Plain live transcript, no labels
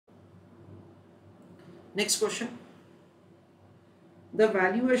Next question. The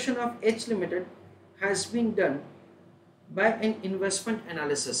valuation of H Limited has been done by an investment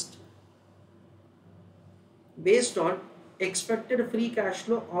analyst based on expected free cash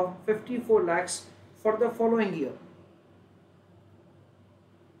flow of 54 lakhs for the following year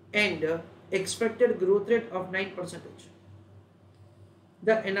and expected growth rate of 9%.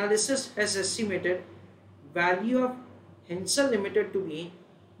 The analyst has estimated value of Hansel Limited to be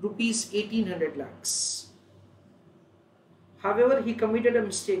rupees 1800 lakhs. However, he committed a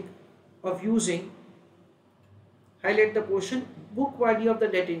mistake of using, highlight the portion, book value of the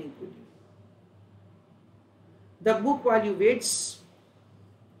debt in equity. The book value weights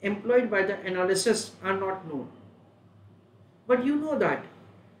employed by the analysts are not known. But you know that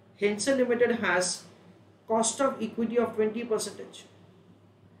Hansel Limited has cost of equity of 20%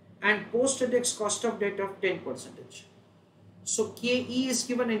 and post-tax cost of debt of 10%. So KE is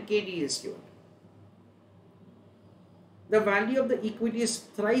given and KD is given. The value of the equity is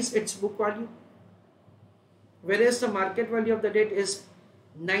thrice its book value, whereas the market value of the debt is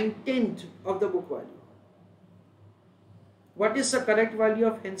 9/10 of the book value. What is the correct value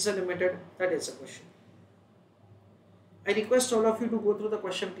of Hansel Limited? That is a question. I request all of you to go through the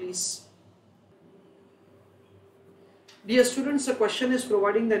question, please. Dear students, the question is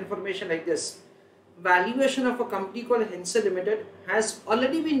providing the information like this. Valuation of a company called Hansel Limited has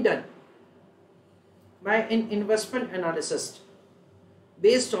already been done by an investment analyst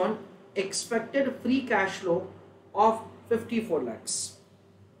based on expected free cash flow of 54 lakhs.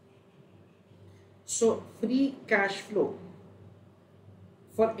 So free cash flow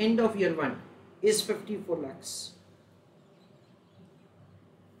for end of year 1 is 54 lakhs.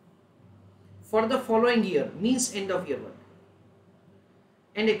 For the following year means end of year 1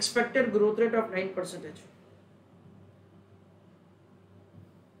 and expected growth rate of 9%.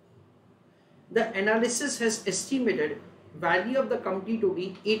 The analysis has estimated value of the company to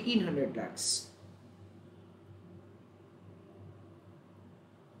be 1800 lakhs.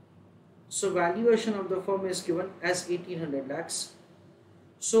 So valuation of the firm is given as 1800 lakhs.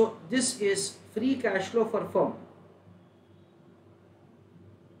 So this is free cash flow for firm.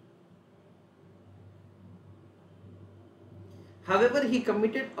 However, he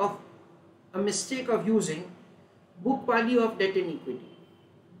committed a mistake of using book value of debt in equity.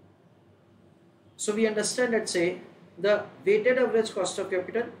 So we understand that, say, the weighted average cost of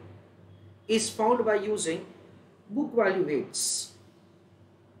capital is found by using book value weights.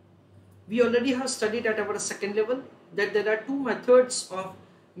 We already have studied at our second level that there are two methods of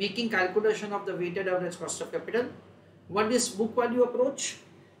making calculation of the weighted average cost of capital. One is book value approach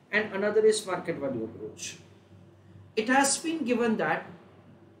and another is market value approach. It has been given that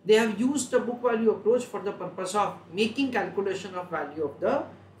they have used the book value approach for the purpose of making calculation of value of the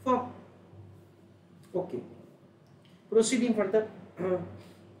firm. Okay, proceeding further.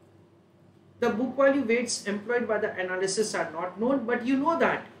 The book value weights employed by the analysis are not known, but you know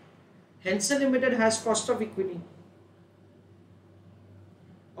that Hansel Limited has cost of equity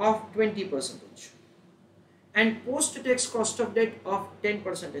of 20% and post-tax cost of debt of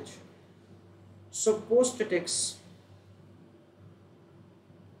 10%. So post-tax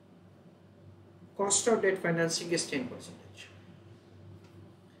cost of debt financing is 10%.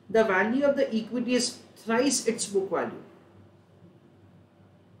 The value of the equity is thrice its book value.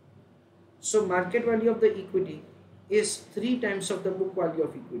 So market value of the equity is 3 times of the book value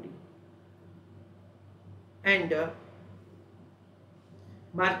of equity. And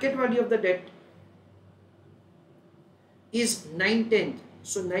market value of the debt is 9/10.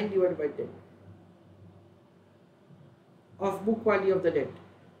 So 9 divided by 10 of book value of the debt.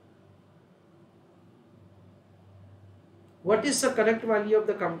 What is the correct value of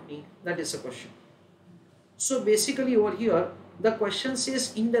the company? That is a question. So basically over here, the question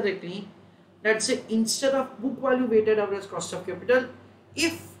says indirectly that, say, instead of book value weighted average cost of capital,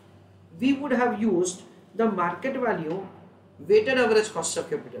 if we would have used the market value weighted average cost of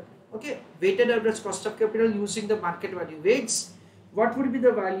capital, okay, weighted average cost of capital using the market value weights, what would be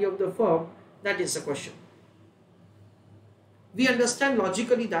the value of the firm? That is the question. We understand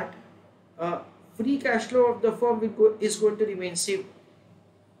logically that free cash flow of the firm is going to remain same.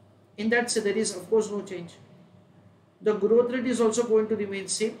 In that sense, there is of course no change. The growth rate is also going to remain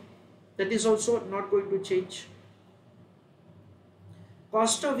same. That is also not going to change.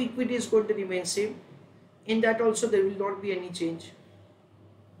 Cost of equity is going to remain same. In that also there will not be any change.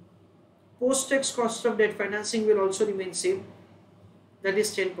 Post-tax cost of debt financing will also remain same. That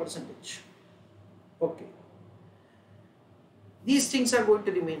is 10%. Okay. These things are going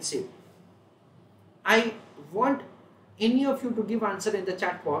to remain same. I want any of you to give answer in the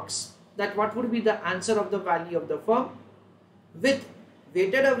chat box that what would be the answer of the value of the firm with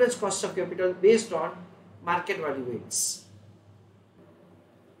weighted average cost of capital based on market value weights.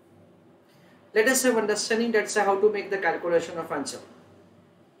 Let us have understanding that's how to make the calculation of answer.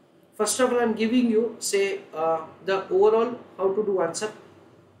 First of all, I am giving you the overall how to do answer.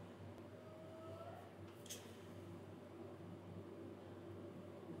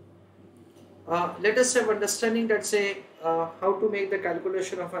 Let us have understanding that how to make the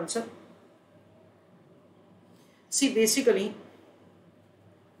calculation of answer. See, basically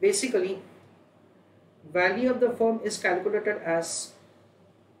value of the firm is calculated as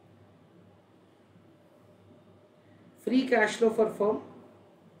free cash flow for firm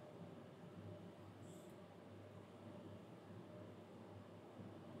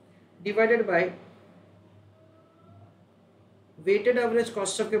divided by weighted average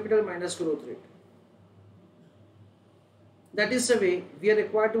cost of capital minus growth rate. That is the way we are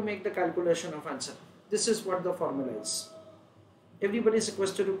required to make the calculation of answer. This is what the formula is. Everybody is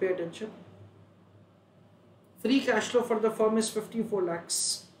requested to pay attention. Free cash flow for the firm is 54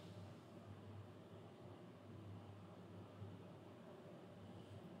 lakhs.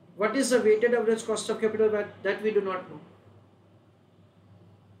 What is the weighted average cost of capital that we do not know?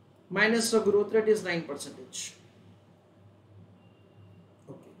 Minus the growth rate is 9%.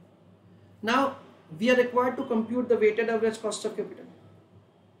 Okay. Now we are required to compute the weighted average cost of capital.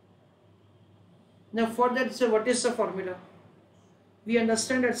 Now for that, what is the formula? We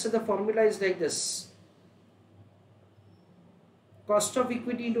understand that the formula is like this: cost of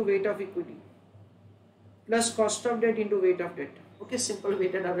equity into weight of equity plus cost of debt into weight of debt. Okay, simple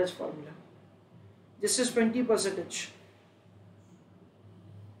weighted average formula. This is 20%.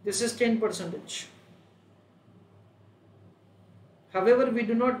 This is 10%. However, we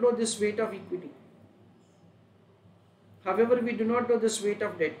do not know this weight of equity. However, we do not know this weight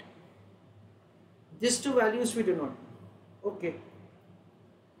of debt. These two values we do not know. Okay.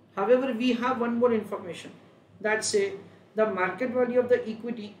 However, we have one more information that the market value of the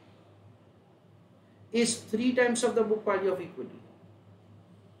equity is 3 times of the book value of equity.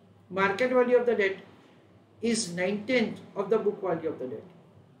 Market value of the debt is 9/10 of the book value of the debt.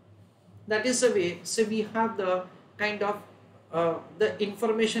 That is the way, we have the kind of the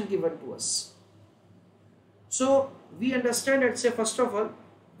information given to us. So we understand that first of all,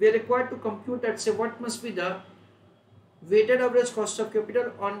 we are required to compute that what must be the weighted average cost of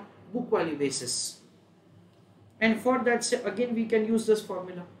capital on book value basis. And for that, again we can use this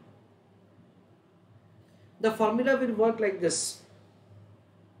formula. The formula will work like this: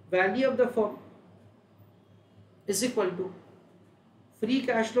 value of the firm is equal to free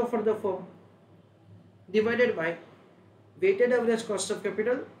cash flow for the firm divided by weighted average cost of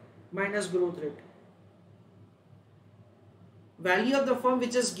capital minus growth rate. Value of the firm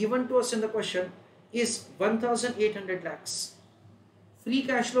which is given to us in the question is 1,800 lakhs. Free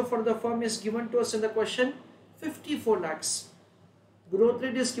cash flow for the firm is given to us in the question 54 lakhs. Growth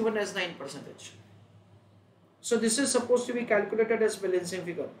rate is given as 9%. So this is supposed to be calculated as balancing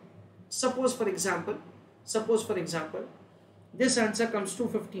figure. Suppose for example, this answer comes to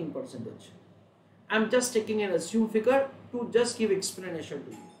 15%. I am just taking an assumed figure to just give explanation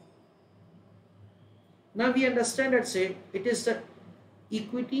to you. Now we understand that it is the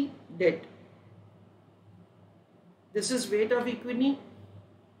equity debt. This is weight of equity.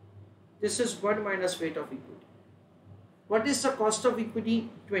 This is 1 minus weight of equity. What is the cost of equity?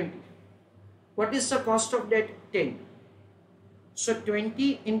 20. What is the cost of debt? 10. So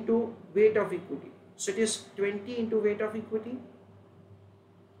 20 into weight of equity. So it is 20 into weight of equity.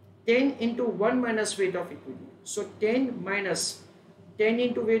 10 into 1 minus weight of equity. So 10 minus 10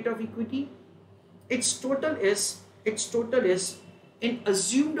 into weight of equity. Its total is in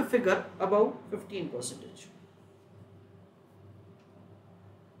assumed figure about 15%.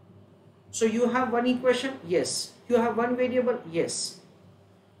 So you have one equation? Yes. You have one variable? Yes.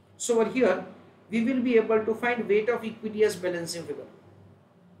 So over here we will be able to find weight of equity as balancing figure.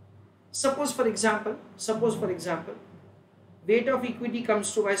 Suppose for example, weight of equity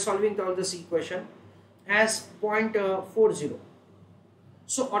comes to, by solving all this equation, as 0.40.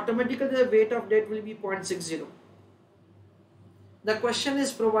 So automatically the weight of debt will be 0.60. The question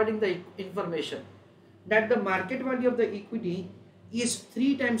is providing the information that the market value of the equity is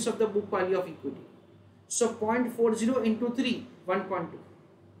 3 times of the book value of equity. So 0.40 into 3, 1.2.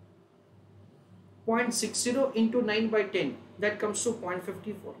 0.60 into 9 by 10, that comes to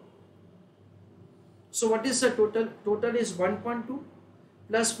 0.54. So what is the total? Total is 1.2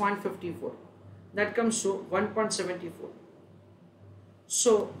 plus 0.54. That comes to 1.74.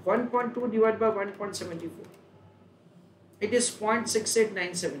 So 1.2 divided by 1.74. It is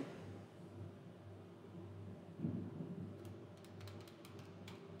 0.6897.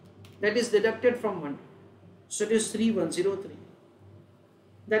 that is deducted from 1. So it is 3103.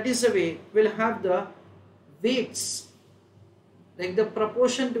 That is the way we'll have the weights, like the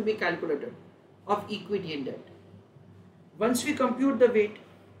proportion to be calculated of equity and debt. Once we compute the weight,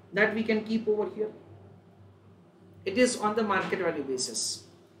 that we can keep over here. It is on the market value basis.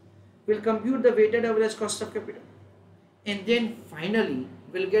 We'll compute the weighted average cost of capital, and then finally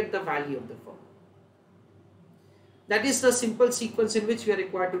we'll get the value of the firm. That is the simple sequence in which we are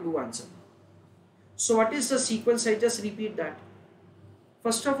required to do answer. So what is the sequence? I just repeat that.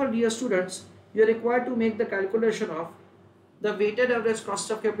 First of all, dear students, you are required to make the calculation of the weighted average cost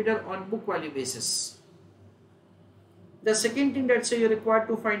of capital on book value basis. The second thing that you are required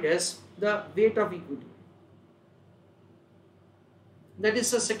to find is the weight of equity. That is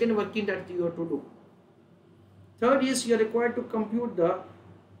the second working that you have to do. Third is you are required to compute the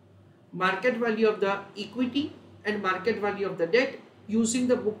market value of the equity and market value of the debt using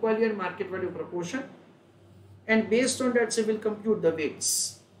the book value and market value proportion, and based on that we will compute the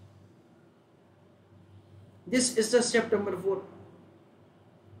weights. This is the step number 4.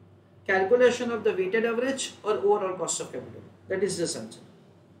 Calculation of the weighted average or overall cost of capital. That is this answer.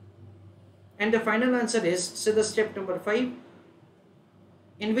 And the final answer is, say, the step number 5,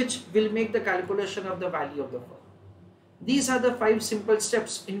 in which we'll make the calculation of the value of the firm. These are the 5 simple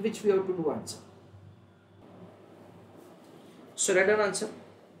steps in which we have to do answer. So write down answer.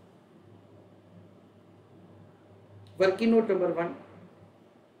 Working note number 1.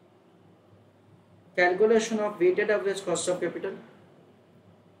 Calculation of weighted average cost of capital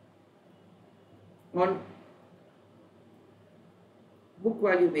on book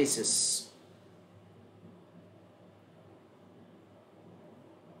value basis.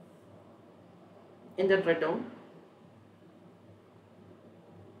 In that, write down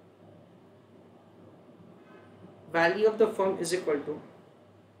value of the firm is equal to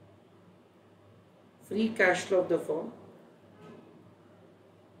free cash flow of the firm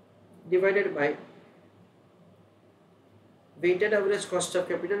divided by weighted average cost of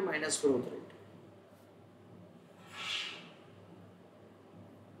capital minus growth rate.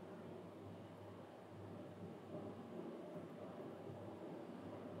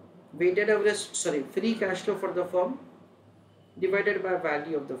 Free cash flow for the firm divided by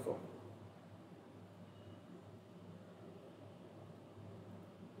value of the firm.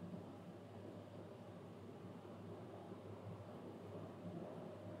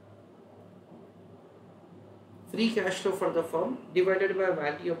 Free cash flow for the firm divided by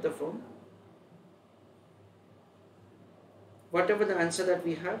value of the firm. Whatever the answer that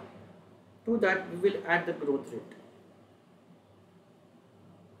we have, to that we will add the growth rate.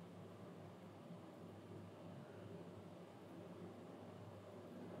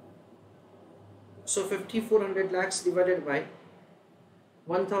 So 5400 lakhs divided by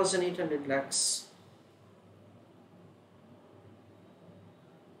 1800 lakhs.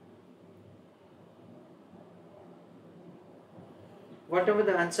 Whatever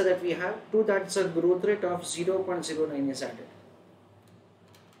the answer that we have, to that a growth rate of 0.09 is added.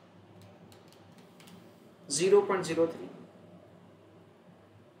 0.03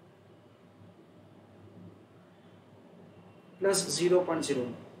 plus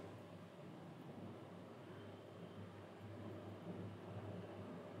 0.09.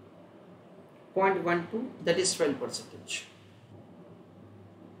 0.12, that is 12%.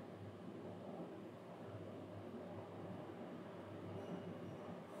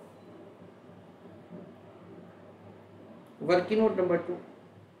 Working note number 2.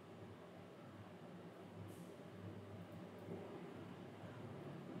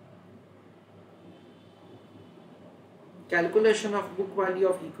 Calculation of book value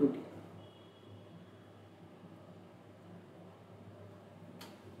of equity.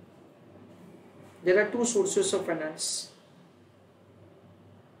 There are 2 sources of finance.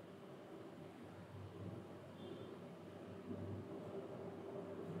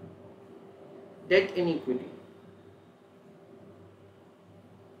 Debt and equity.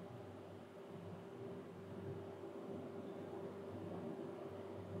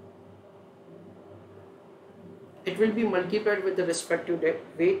 It will be multiplied with the respective debt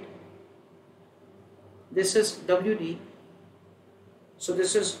weight. This is WD, so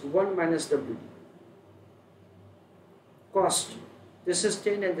this is 1 minus WD. Cost, this is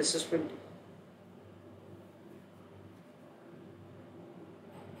 10 and this is 20.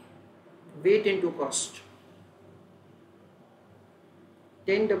 Weight into cost.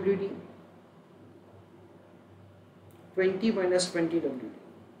 10 WD, 20 minus 20 WD.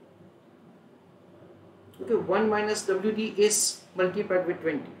 Okay, 1 minus WD is multiplied with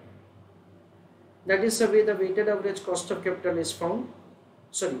 20. That is the way the weighted average cost of capital is found.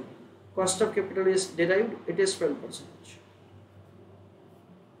 Sorry, cost of capital is derived, it is 12%.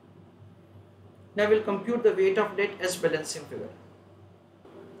 Now we'll compute the weight of debt as balancing figure.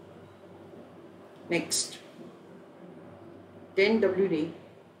 Next, 10 WD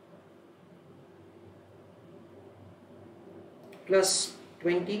plus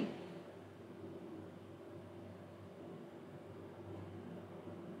 20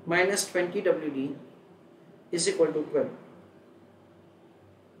 minus 20 WD is equal to 12.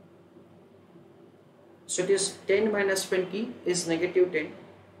 So it is 10 minus 20 is negative 10.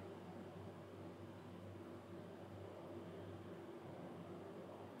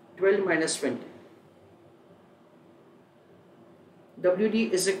 Minus 20.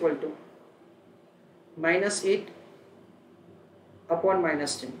 WD is equal to minus 8 upon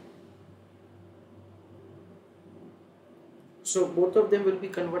minus 10. So both of them will be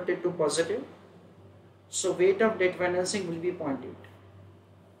converted to positive. So weight of debt financing will be 0.8.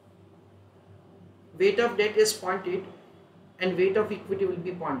 Weight of debt is 0.8 and weight of equity will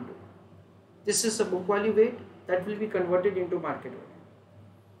be 0.2. This is the book value weight that will be converted into market value.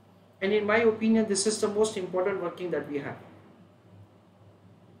 And in my opinion, this is the most important working that we have.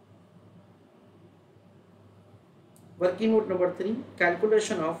 Working note number 3,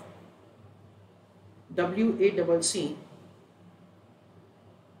 calculation of WACC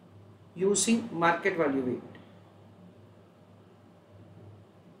using market value weight.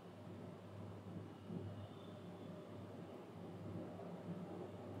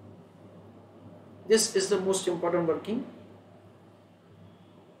 This is the most important working.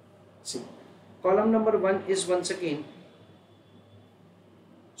 See, column number 1 is once again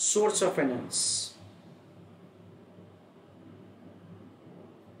source of finance.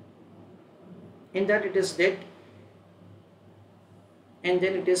 In that it is debt and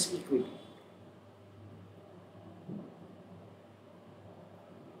then it is equity.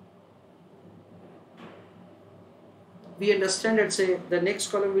 We understand that say the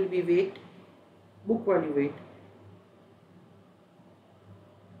next column will be weight, book value weight.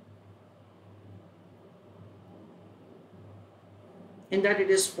 In that it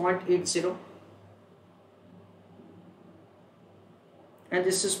is 0.80 and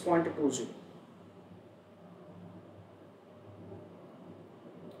this is 0.20.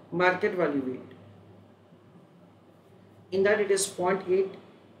 Market value weight. In that it is 0.8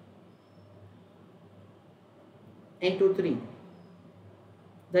 into 3,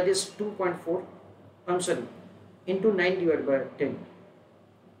 that is 2.4, into 9 divided by 10.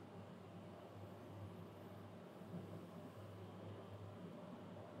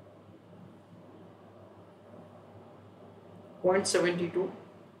 Point 72,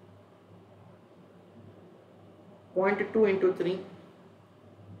 0.2 into 3,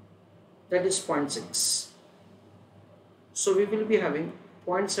 that is 0.6. So we will be having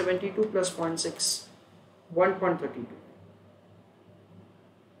 0.72 plus 0.6, 1.32.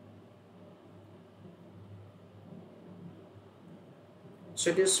 So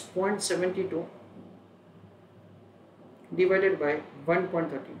it is 0.72 divided by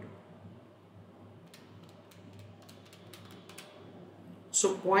 1.32.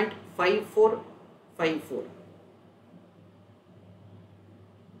 So 0.5454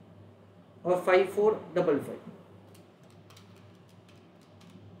 or 5455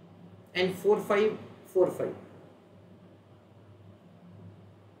 and 4545.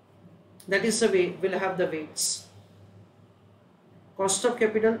 That is the way we'll have the weights. Cost of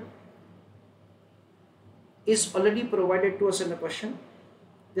capital is already provided to us in the question.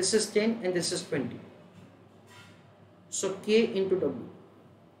 This is 10 and this is 20. So K into W.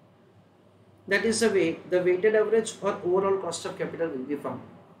 That is the way the weighted average or overall cost of capital will be found.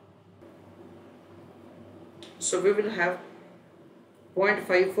 So we will have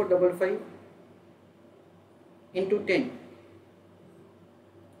 0.5455 into 10,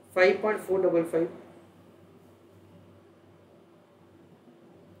 5.455,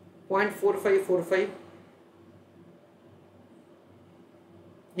 0.4545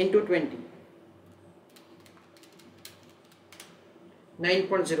 into 20,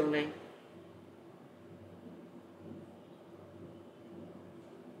 9.09.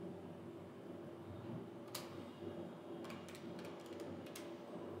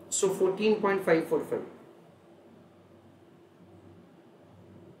 So 14.545.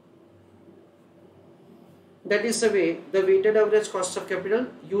 That is the way the weighted average cost of capital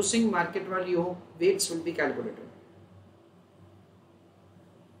using market value weights will be calculated.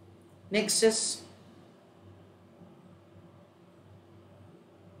 Next is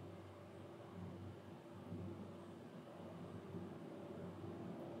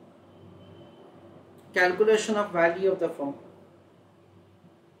calculation of value of the firm.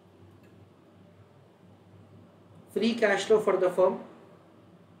 free cash flow for the firm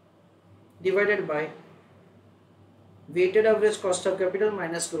divided by weighted average cost of capital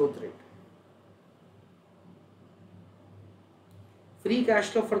minus growth rate. Free cash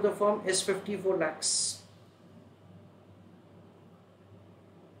flow for the firm is 54 lakhs.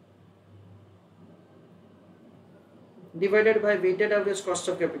 Divided by weighted average cost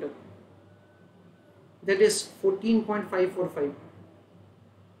of capital, that is 14.545.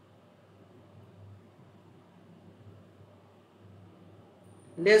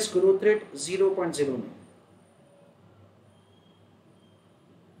 Less growth rate 0.09.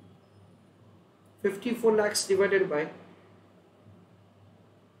 54 lakhs divided by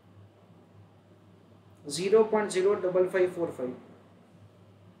 0.05545.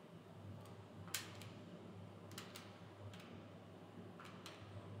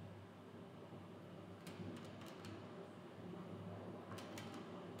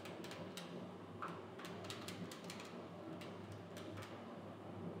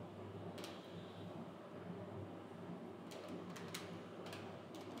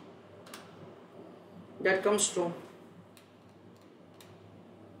 That comes to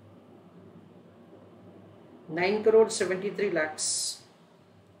 9 crore 73 lakhs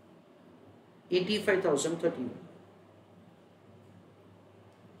 85,031.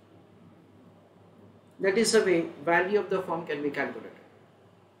 That is the way value of the firm can be calculated.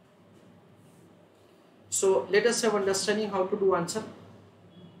 So let us have understanding how to do answer.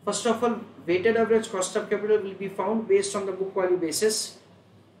 First of all, weighted average cost of capital will be found based on the book value basis,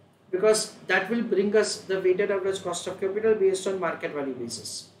 because that will bring us the weighted average cost of capital based on market value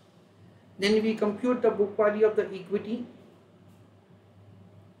basis. Then we compute the book value of the equity.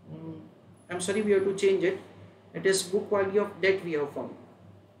 I'm sorry, we have to change it. It is book value of debt we have found.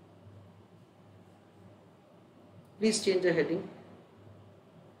 Please change the heading.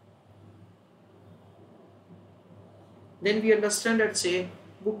 Then we understand that, say,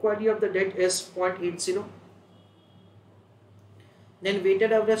 book value of the debt is 0.80. Then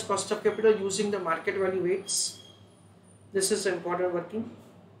weighted average cost of capital using the market value weights. This is important working.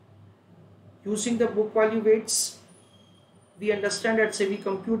 Using the book value weights, we understand that, say, we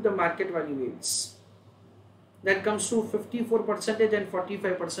compute the market value weights. That comes to 54% and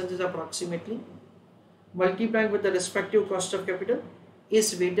 45% approximately. Multiplying with the respective cost of capital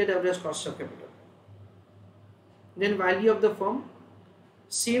is weighted average cost of capital. Then value of the firm,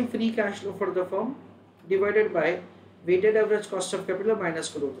 same free cash flow for the firm divided by weighted average cost of capital minus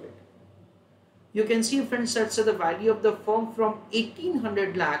growth rate. You can see, friends, that the value of the firm from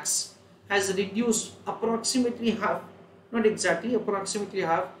 1800 lakhs has reduced approximately half, not exactly, approximately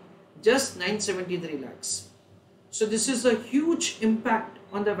half, just 973 lakhs. So this is a huge impact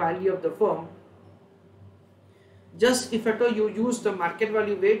on the value of the firm, just if at all you use the market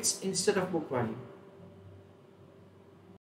value weights instead of book value.